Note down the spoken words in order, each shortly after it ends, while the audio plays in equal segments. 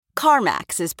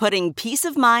CarMax is putting peace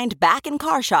of mind back in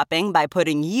car shopping by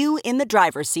putting you in the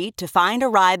driver's seat to find a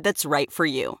ride that's right for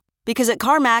you. Because at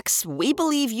CarMax, we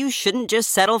believe you shouldn't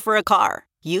just settle for a car.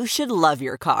 You should love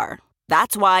your car.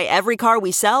 That's why every car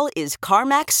we sell is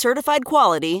CarMax certified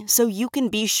quality, so you can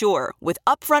be sure with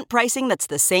upfront pricing that's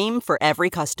the same for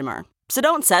every customer. So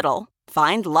don't settle.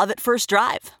 Find love at first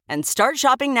drive and start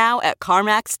shopping now at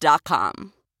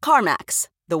CarMax.com. CarMax,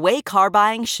 the way car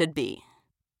buying should be.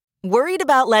 Worried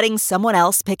about letting someone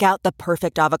else pick out the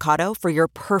perfect avocado for your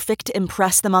perfect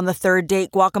impress them on the third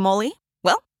date guacamole?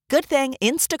 Well, good thing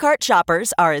Instacart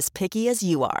shoppers are as picky as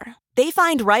you are. They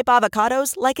find ripe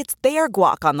avocados like it's their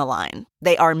guac on the line.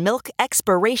 They are milk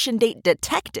expiration date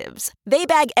detectives. They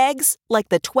bag eggs like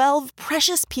the 12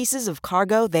 precious pieces of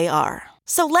cargo they are.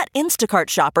 So let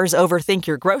Instacart shoppers overthink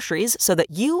your groceries so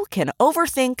that you can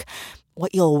overthink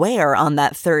what you'll wear on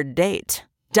that third date.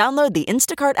 Download the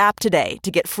Instacart app today to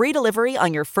get free delivery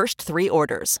on your first 3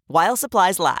 orders, while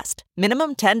supplies last.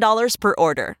 Minimum $10 per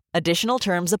order. Additional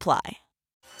terms apply.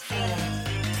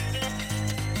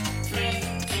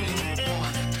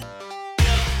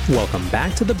 Welcome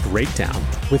back to The Breakdown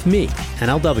with me,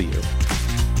 NLW.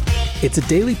 It's a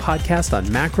daily podcast on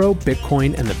macro,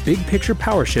 Bitcoin, and the big picture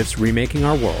power shifts remaking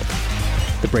our world.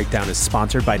 The Breakdown is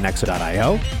sponsored by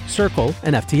Nexo.io, Circle,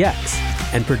 and FTX,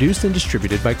 and produced and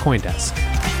distributed by CoinDesk.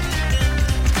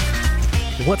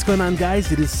 What's going on,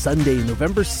 guys? It is Sunday,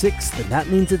 November 6th, and that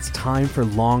means it's time for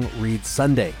Long Read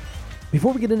Sunday.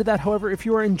 Before we get into that, however, if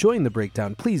you are enjoying The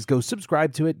Breakdown, please go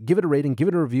subscribe to it, give it a rating, give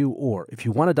it a review, or if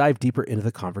you want to dive deeper into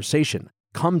the conversation,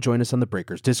 come join us on the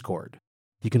Breakers Discord.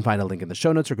 You can find a link in the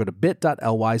show notes or go to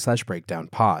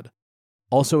bit.ly/breakdownpod.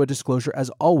 Also, a disclosure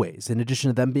as always, in addition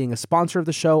to them being a sponsor of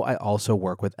the show, I also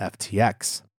work with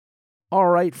FTX. All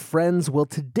right, friends, well,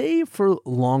 today for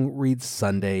Long Read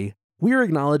Sunday, we are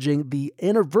acknowledging the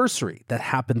anniversary that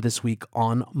happened this week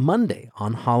on Monday,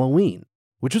 on Halloween,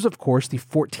 which was, of course, the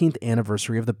 14th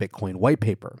anniversary of the Bitcoin white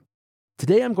paper.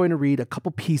 Today, I'm going to read a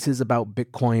couple pieces about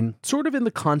Bitcoin, sort of in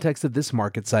the context of this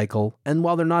market cycle, and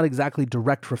while they're not exactly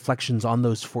direct reflections on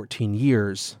those 14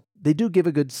 years, they do give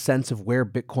a good sense of where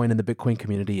Bitcoin and the Bitcoin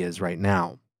community is right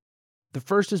now. The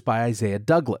first is by Isaiah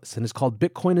Douglas, and is called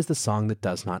Bitcoin is the Song That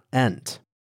Does Not End.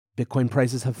 Bitcoin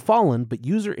prices have fallen, but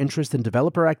user interest and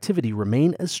developer activity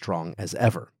remain as strong as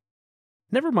ever.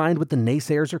 Never mind what the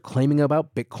naysayers are claiming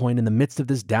about Bitcoin in the midst of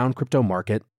this down crypto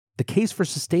market, the case for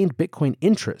sustained Bitcoin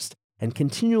interest and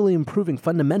continually improving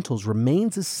fundamentals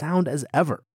remains as sound as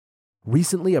ever.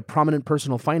 Recently, a prominent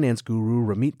personal finance guru,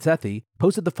 Ramit Sethi,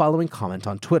 posted the following comment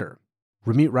on Twitter.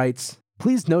 Ramit writes,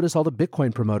 "Please notice all the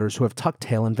Bitcoin promoters who have tucked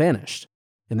tail and vanished.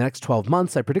 In the next 12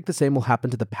 months, I predict the same will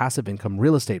happen to the passive income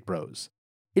real estate bros.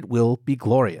 It will be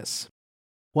glorious."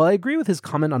 While I agree with his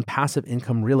comment on passive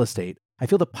income real estate, I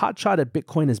feel the potshot at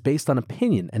Bitcoin is based on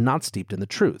opinion and not steeped in the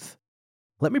truth.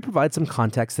 Let me provide some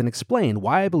context and explain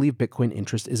why I believe Bitcoin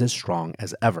interest is as strong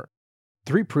as ever.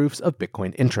 3 proofs of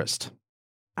Bitcoin interest.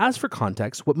 As for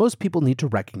context, what most people need to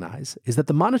recognize is that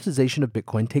the monetization of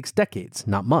Bitcoin takes decades,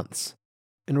 not months.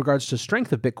 In regards to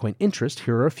strength of Bitcoin interest,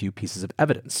 here are a few pieces of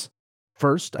evidence.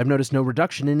 First, I've noticed no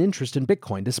reduction in interest in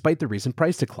Bitcoin despite the recent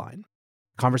price decline.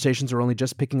 Conversations are only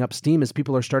just picking up steam as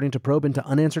people are starting to probe into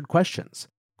unanswered questions.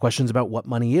 Questions about what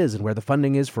money is and where the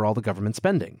funding is for all the government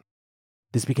spending.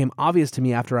 This became obvious to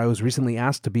me after I was recently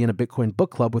asked to be in a Bitcoin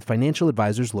book club with financial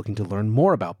advisors looking to learn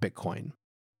more about Bitcoin.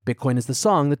 Bitcoin is the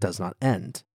song that does not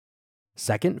end.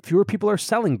 Second, fewer people are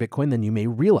selling Bitcoin than you may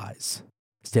realize.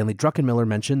 Stanley Druckenmiller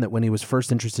mentioned that when he was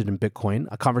first interested in Bitcoin,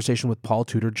 a conversation with Paul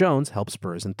Tudor Jones helped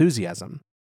spur his enthusiasm.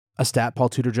 A stat Paul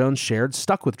Tudor Jones shared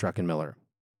stuck with Druckenmiller.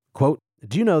 Quote,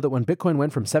 "Do you know that when Bitcoin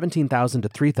went from 17,000 to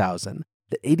 3,000,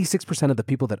 that 86% of the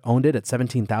people that owned it at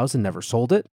 17,000 never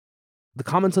sold it?" The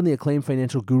comments on the acclaimed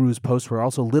financial guru's post were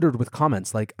also littered with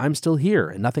comments like, "I'm still here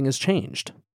and nothing has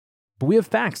changed." But we have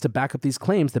facts to back up these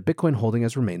claims that Bitcoin holding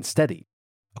has remained steady.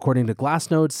 According to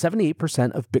Glassnode,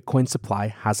 78% of Bitcoin's supply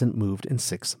hasn't moved in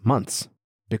 6 months.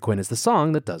 Bitcoin is the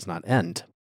song that does not end.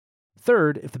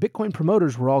 Third, if the Bitcoin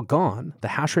promoters were all gone, the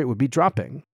hash rate would be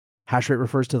dropping. Hash rate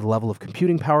refers to the level of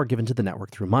computing power given to the network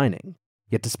through mining.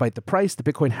 Yet despite the price, the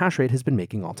Bitcoin hash rate has been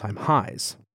making all-time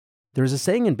highs. There is a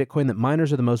saying in Bitcoin that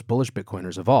miners are the most bullish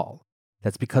Bitcoiners of all.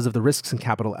 That's because of the risks and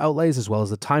capital outlays as well as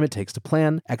the time it takes to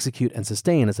plan, execute, and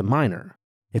sustain as a miner.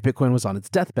 If Bitcoin was on its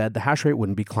deathbed, the hash rate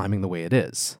wouldn't be climbing the way it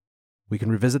is. We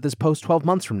can revisit this post 12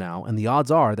 months from now, and the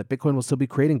odds are that Bitcoin will still be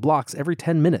creating blocks every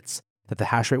 10 minutes, that the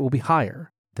hash rate will be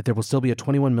higher, that there will still be a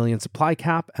 21 million supply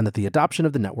cap, and that the adoption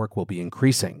of the network will be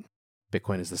increasing.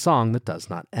 Bitcoin is the song that does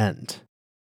not end.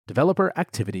 Developer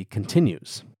activity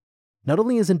continues. Not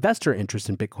only is investor interest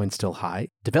in Bitcoin still high,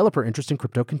 developer interest in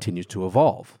crypto continues to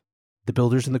evolve. The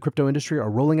builders in the crypto industry are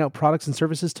rolling out products and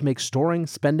services to make storing,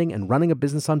 spending, and running a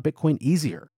business on Bitcoin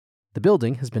easier. The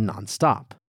building has been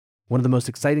nonstop. One of the most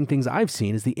exciting things I've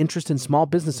seen is the interest in small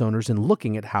business owners in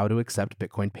looking at how to accept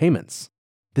Bitcoin payments.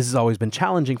 This has always been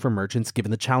challenging for merchants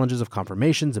given the challenges of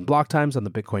confirmations and block times on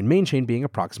the Bitcoin main chain being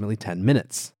approximately 10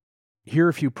 minutes. Here are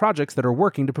a few projects that are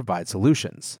working to provide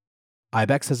solutions.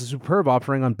 IBEX has a superb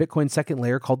offering on Bitcoin's second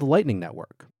layer called the Lightning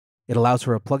Network. It allows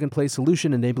for a plug-and-play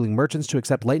solution enabling merchants to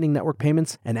accept Lightning Network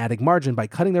payments and adding margin by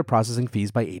cutting their processing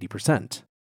fees by 80%.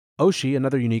 Oshi,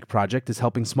 another unique project, is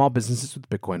helping small businesses with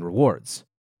Bitcoin rewards.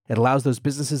 It allows those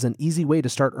businesses an easy way to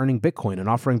start earning Bitcoin and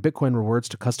offering Bitcoin rewards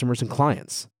to customers and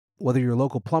clients. Whether you're a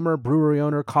local plumber, brewery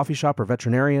owner, coffee shop, or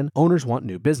veterinarian, owners want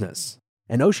new business.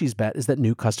 And Oshi's bet is that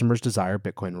new customers desire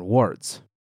Bitcoin rewards.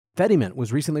 Fedimint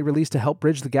was recently released to help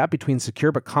bridge the gap between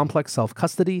secure but complex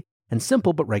self-custody and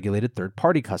simple but regulated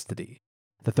third-party custody.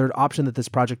 The third option that this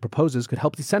project proposes could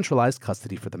help decentralize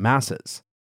custody for the masses.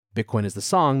 Bitcoin is the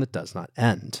song that does not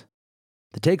end.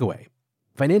 The takeaway: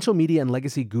 financial media and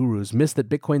legacy gurus miss that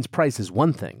Bitcoin's price is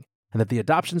one thing, and that the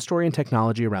adoption story and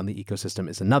technology around the ecosystem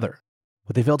is another.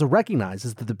 What they fail to recognize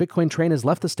is that the Bitcoin train has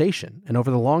left the station, and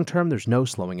over the long term, there's no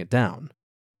slowing it down.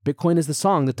 Bitcoin is the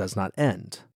song that does not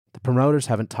end. The promoters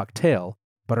haven't tucked tail,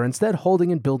 but are instead holding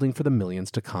and building for the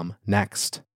millions to come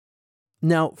next.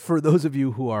 Now, for those of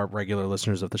you who are regular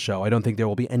listeners of the show, I don't think there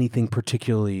will be anything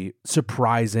particularly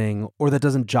surprising or that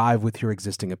doesn't jive with your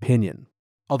existing opinion.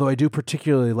 Although I do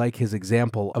particularly like his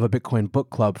example of a Bitcoin book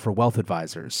club for wealth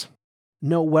advisors.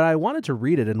 No, what I wanted to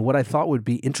read it and what I thought would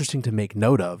be interesting to make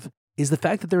note of is the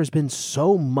fact that there has been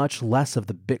so much less of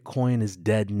the Bitcoin is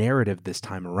dead narrative this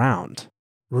time around.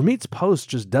 Ramit's post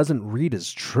just doesn't read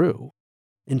as true.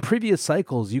 In previous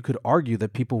cycles, you could argue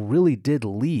that people really did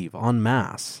leave en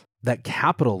masse, that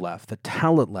capital left, that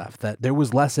talent left, that there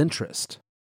was less interest.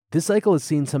 This cycle has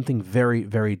seen something very,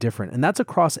 very different, and that's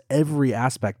across every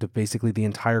aspect of basically the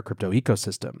entire crypto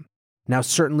ecosystem. Now,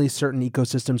 certainly certain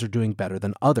ecosystems are doing better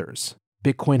than others.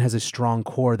 Bitcoin has a strong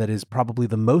core that is probably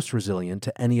the most resilient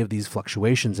to any of these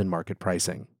fluctuations in market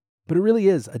pricing. But it really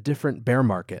is a different bear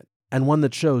market, and one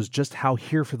that shows just how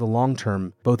here for the long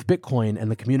term both Bitcoin and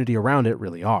the community around it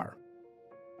really are.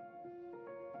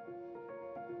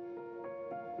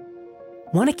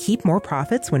 Want to keep more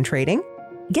profits when trading?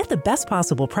 Get the best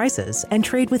possible prices and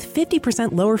trade with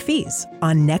 50% lower fees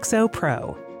on Nexo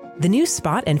Pro. The new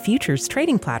spot and futures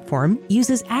trading platform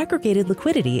uses aggregated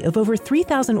liquidity of over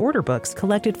 3,000 order books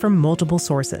collected from multiple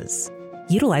sources.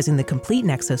 Utilizing the complete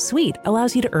Nexo suite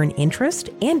allows you to earn interest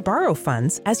and borrow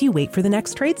funds as you wait for the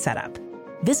next trade setup.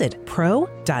 Visit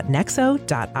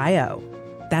pro.nexo.io.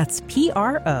 That's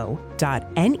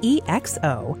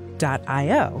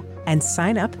pro.nexo.io and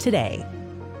sign up today.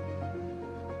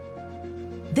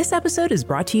 This episode is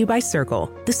brought to you by Circle,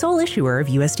 the sole issuer of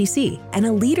USDC and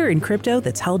a leader in crypto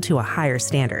that's held to a higher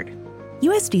standard.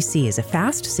 USDC is a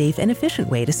fast, safe, and efficient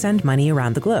way to send money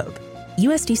around the globe.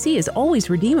 USDC is always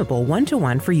redeemable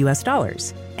one-to-one for US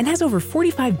dollars and has over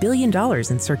 $45 billion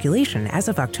in circulation as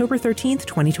of October 13th,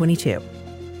 2022.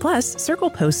 Plus,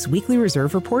 Circle posts weekly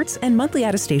reserve reports and monthly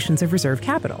attestations of reserve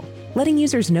capital, letting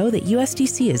users know that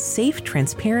USDC is safe,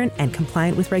 transparent, and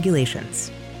compliant with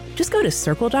regulations. Just go to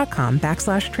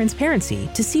circle.com/transparency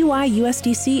to see why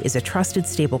USDC is a trusted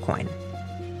stablecoin.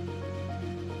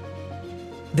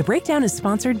 The Breakdown is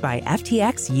sponsored by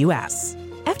FTX US.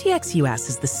 FTX US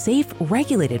is the safe,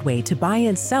 regulated way to buy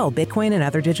and sell Bitcoin and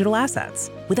other digital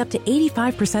assets, with up to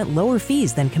 85% lower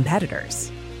fees than competitors.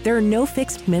 There are no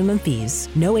fixed minimum fees,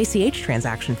 no ACH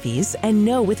transaction fees, and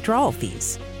no withdrawal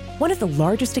fees. One of the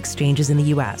largest exchanges in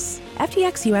the US,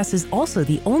 FTX US is also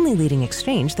the only leading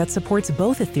exchange that supports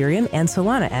both Ethereum and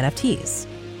Solana NFTs.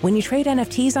 When you trade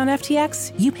NFTs on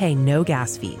FTX, you pay no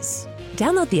gas fees.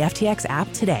 Download the FTX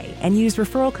app today and use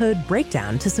referral code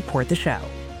BREAKDOWN to support the show.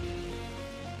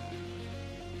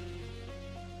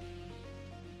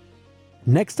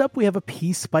 Next up, we have a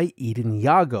piece by Eden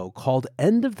Yago called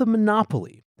End of the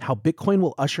Monopoly: How Bitcoin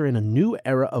Will Usher in a New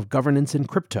Era of Governance in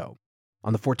Crypto.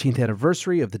 On the 14th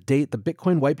anniversary of the date the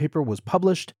Bitcoin white paper was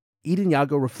published, Eden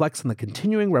Yago reflects on the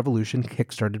continuing revolution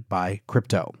kickstarted by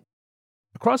crypto.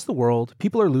 Across the world,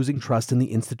 people are losing trust in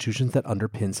the institutions that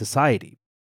underpin society.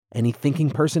 Any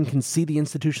thinking person can see the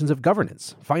institutions of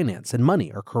governance, finance, and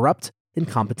money are corrupt,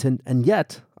 incompetent, and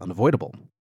yet unavoidable.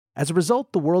 As a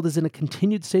result, the world is in a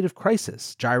continued state of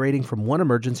crisis, gyrating from one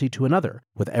emergency to another,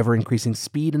 with ever-increasing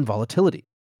speed and volatility.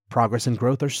 Progress and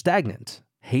growth are stagnant.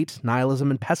 Hate,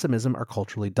 nihilism, and pessimism are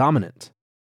culturally dominant.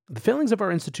 The failings of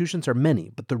our institutions are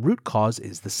many, but the root cause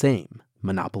is the same: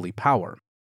 monopoly power.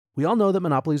 We all know that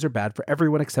monopolies are bad for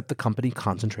everyone except the company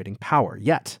concentrating power.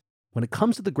 Yet, when it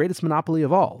comes to the greatest monopoly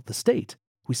of all, the state,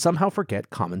 we somehow forget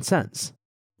common sense.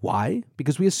 Why?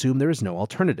 Because we assume there is no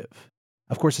alternative.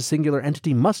 Of course, a singular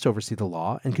entity must oversee the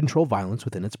law and control violence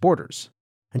within its borders.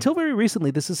 Until very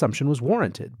recently, this assumption was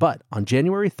warranted, but on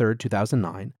January 3,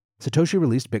 2009, Satoshi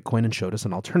released Bitcoin and showed us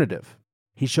an alternative.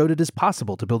 He showed it is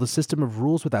possible to build a system of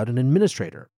rules without an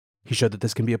administrator. He showed that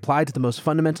this can be applied to the most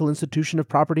fundamental institution of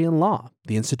property and law,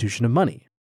 the institution of money.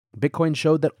 Bitcoin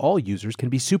showed that all users can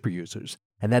be super users,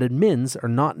 and that admins are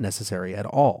not necessary at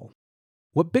all.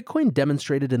 What Bitcoin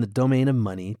demonstrated in the domain of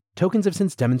money, tokens have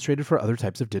since demonstrated for other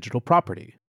types of digital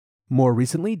property. More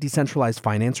recently, decentralized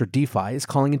finance, or DeFi, is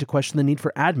calling into question the need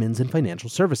for admins in financial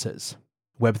services.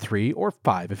 Web3, or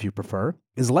 5 if you prefer,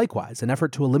 is likewise an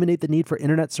effort to eliminate the need for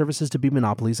internet services to be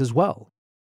monopolies as well.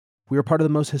 We are part of the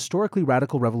most historically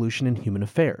radical revolution in human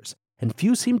affairs, and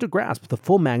few seem to grasp the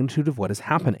full magnitude of what is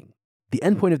happening. The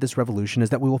endpoint of this revolution is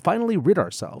that we will finally rid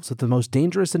ourselves of the most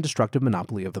dangerous and destructive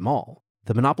monopoly of them all,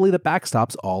 the monopoly that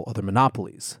backstops all other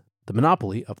monopolies, the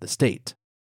monopoly of the state.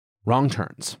 Wrong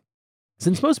turns.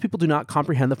 Since most people do not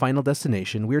comprehend the final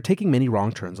destination, we are taking many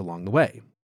wrong turns along the way.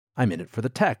 I'm in it for the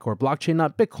tech, or blockchain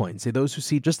not Bitcoin, say those who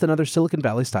see just another Silicon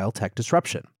Valley-style tech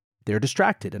disruption. They are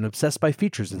distracted and obsessed by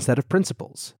features instead of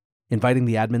principles, inviting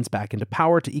the admins back into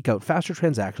power to eke out faster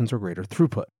transactions or greater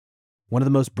throughput. One of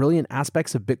the most brilliant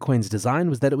aspects of Bitcoin's design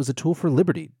was that it was a tool for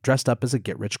liberty, dressed up as a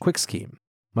get-rich-quick scheme.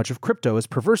 Much of crypto has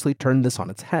perversely turned this on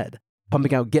its head,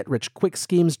 pumping out get-rich-quick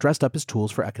schemes dressed up as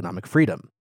tools for economic freedom.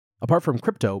 Apart from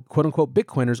crypto, quote-unquote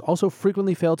Bitcoiners also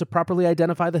frequently fail to properly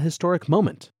identify the historic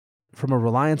moment. From a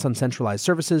reliance on centralized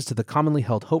services to the commonly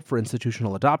held hope for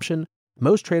institutional adoption,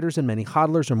 most traders and many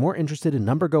hodlers are more interested in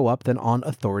number go up than on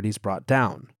authorities brought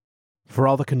down. For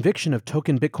all the conviction of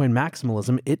token Bitcoin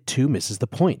maximalism, it too misses the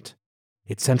point.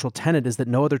 Its central tenet is that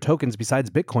no other tokens besides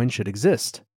Bitcoin should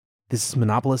exist. This is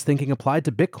monopolist thinking applied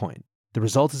to Bitcoin. The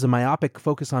result is a myopic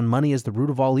focus on money as the root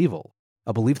of all evil,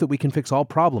 a belief that we can fix all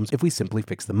problems if we simply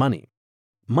fix the money.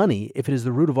 Money, if it is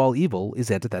the root of all evil, is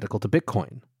antithetical to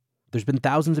Bitcoin. There's been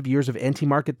thousands of years of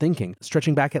anti-market thinking,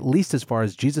 stretching back at least as far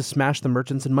as Jesus smashed the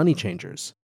merchants and money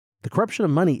changers. The corruption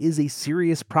of money is a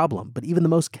serious problem, but even the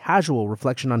most casual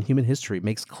reflection on human history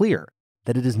makes clear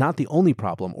that it is not the only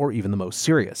problem or even the most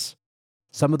serious.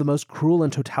 Some of the most cruel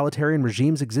and totalitarian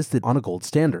regimes existed on a gold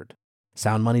standard.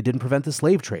 Sound money didn't prevent the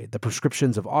slave trade, the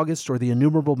proscriptions of August, or the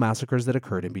innumerable massacres that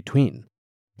occurred in between.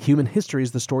 Human history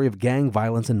is the story of gang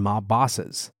violence and mob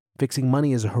bosses. Fixing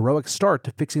money is a heroic start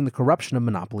to fixing the corruption of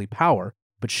monopoly power,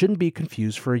 but shouldn't be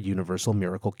confused for a universal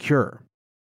miracle cure.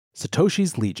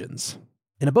 Satoshi's legions.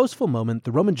 In a boastful moment,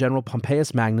 the Roman general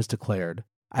Pompeius Magnus declared,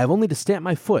 "I have only to stamp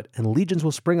my foot, and legions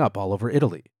will spring up all over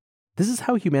Italy." This is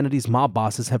how humanity's mob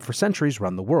bosses have for centuries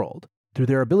run the world, through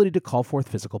their ability to call forth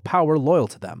physical power loyal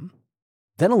to them.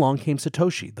 Then along came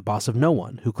Satoshi, the boss of no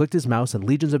one, who clicked his mouse and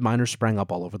legions of miners sprang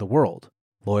up all over the world,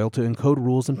 loyal to encode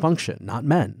rules and function, not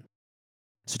men.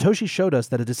 Satoshi showed us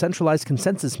that a decentralized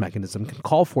consensus mechanism can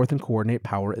call forth and coordinate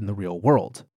power in the real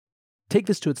world. Take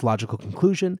this to its logical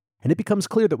conclusion, and it becomes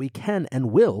clear that we can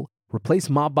and will replace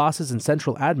mob bosses and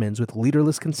central admins with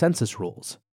leaderless consensus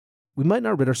rules. We might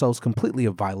not rid ourselves completely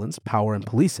of violence, power, and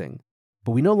policing,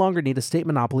 but we no longer need a state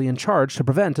monopoly in charge to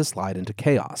prevent a slide into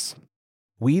chaos.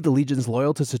 We, the legions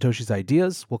loyal to Satoshi's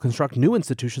ideas, will construct new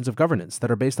institutions of governance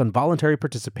that are based on voluntary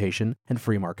participation and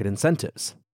free market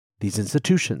incentives. These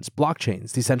institutions,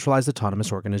 blockchains, decentralized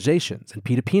autonomous organizations, and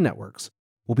P2P networks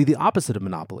will be the opposite of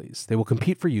monopolies. They will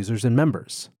compete for users and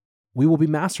members. We will be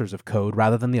masters of code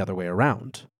rather than the other way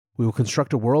around. We will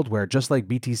construct a world where, just like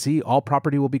BTC, all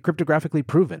property will be cryptographically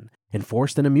proven,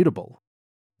 enforced, and immutable.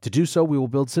 To do so, we will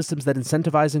build systems that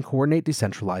incentivize and coordinate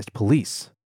decentralized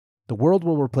police. The world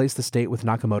will replace the state with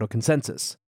Nakamoto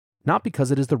consensus, not because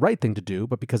it is the right thing to do,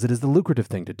 but because it is the lucrative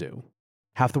thing to do.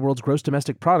 Half the world's gross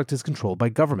domestic product is controlled by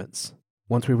governments.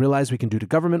 Once we realize we can do to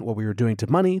government what we are doing to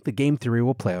money, the game theory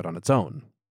will play out on its own.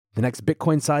 The next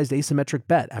Bitcoin-sized asymmetric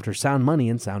bet after sound money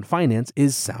and sound finance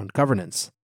is sound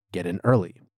governance. Get in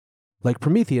early. Like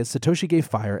Prometheus, Satoshi gave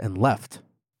fire and left.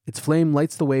 Its flame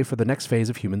lights the way for the next phase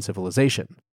of human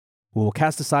civilization. We will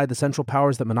cast aside the central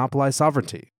powers that monopolize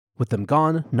sovereignty. With them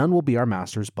gone, none will be our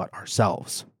masters but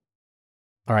ourselves.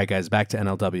 All right, guys, back to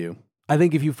NLW. I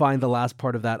think if you find the last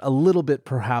part of that a little bit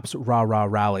perhaps rah-rah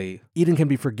rally, Eden can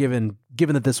be forgiven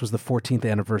given that this was the 14th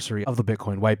anniversary of the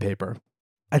Bitcoin white paper.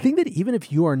 I think that even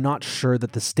if you are not sure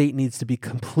that the state needs to be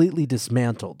completely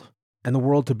dismantled and the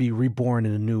world to be reborn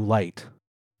in a new light,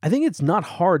 I think it's not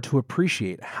hard to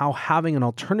appreciate how having an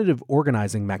alternative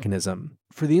organizing mechanism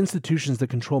for the institutions that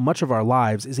control much of our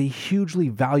lives is a hugely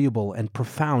valuable and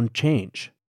profound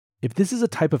change. If this is a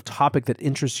type of topic that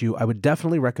interests you, I would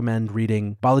definitely recommend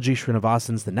reading Balaji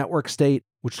Srinivasan's The Network State,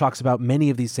 which talks about many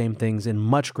of these same things in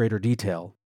much greater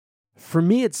detail. For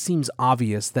me, it seems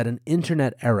obvious that an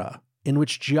internet era in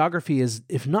which geography is,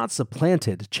 if not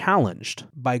supplanted, challenged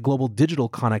by global digital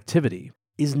connectivity,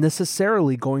 is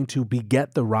necessarily going to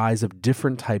beget the rise of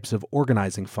different types of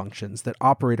organizing functions that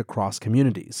operate across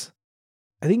communities.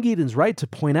 I think Eden's right to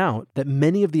point out that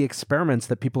many of the experiments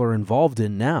that people are involved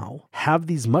in now have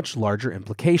these much larger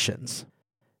implications.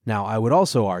 Now, I would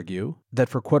also argue that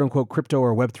for quote-unquote crypto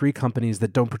or Web3 companies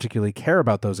that don't particularly care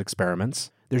about those experiments,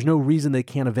 there's no reason they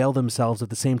can't avail themselves of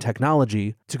the same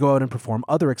technology to go out and perform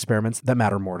other experiments that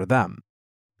matter more to them.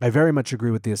 I very much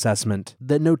agree with the assessment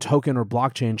that no token or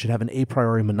blockchain should have an a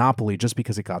priori monopoly just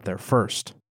because it got there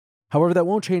first. However, that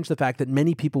won't change the fact that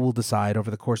many people will decide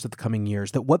over the course of the coming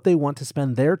years that what they want to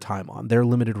spend their time on, their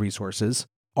limited resources,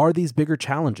 are these bigger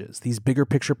challenges, these bigger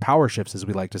picture power shifts, as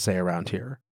we like to say around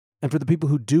here. And for the people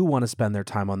who do want to spend their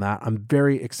time on that, I'm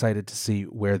very excited to see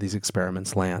where these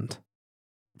experiments land.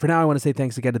 For now, I want to say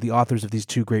thanks again to the authors of these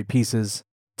two great pieces,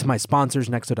 to my sponsors,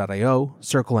 Nexo.io,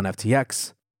 Circle, and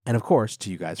FTX, and of course, to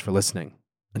you guys for listening.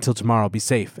 Until tomorrow, be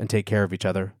safe and take care of each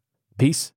other. Peace.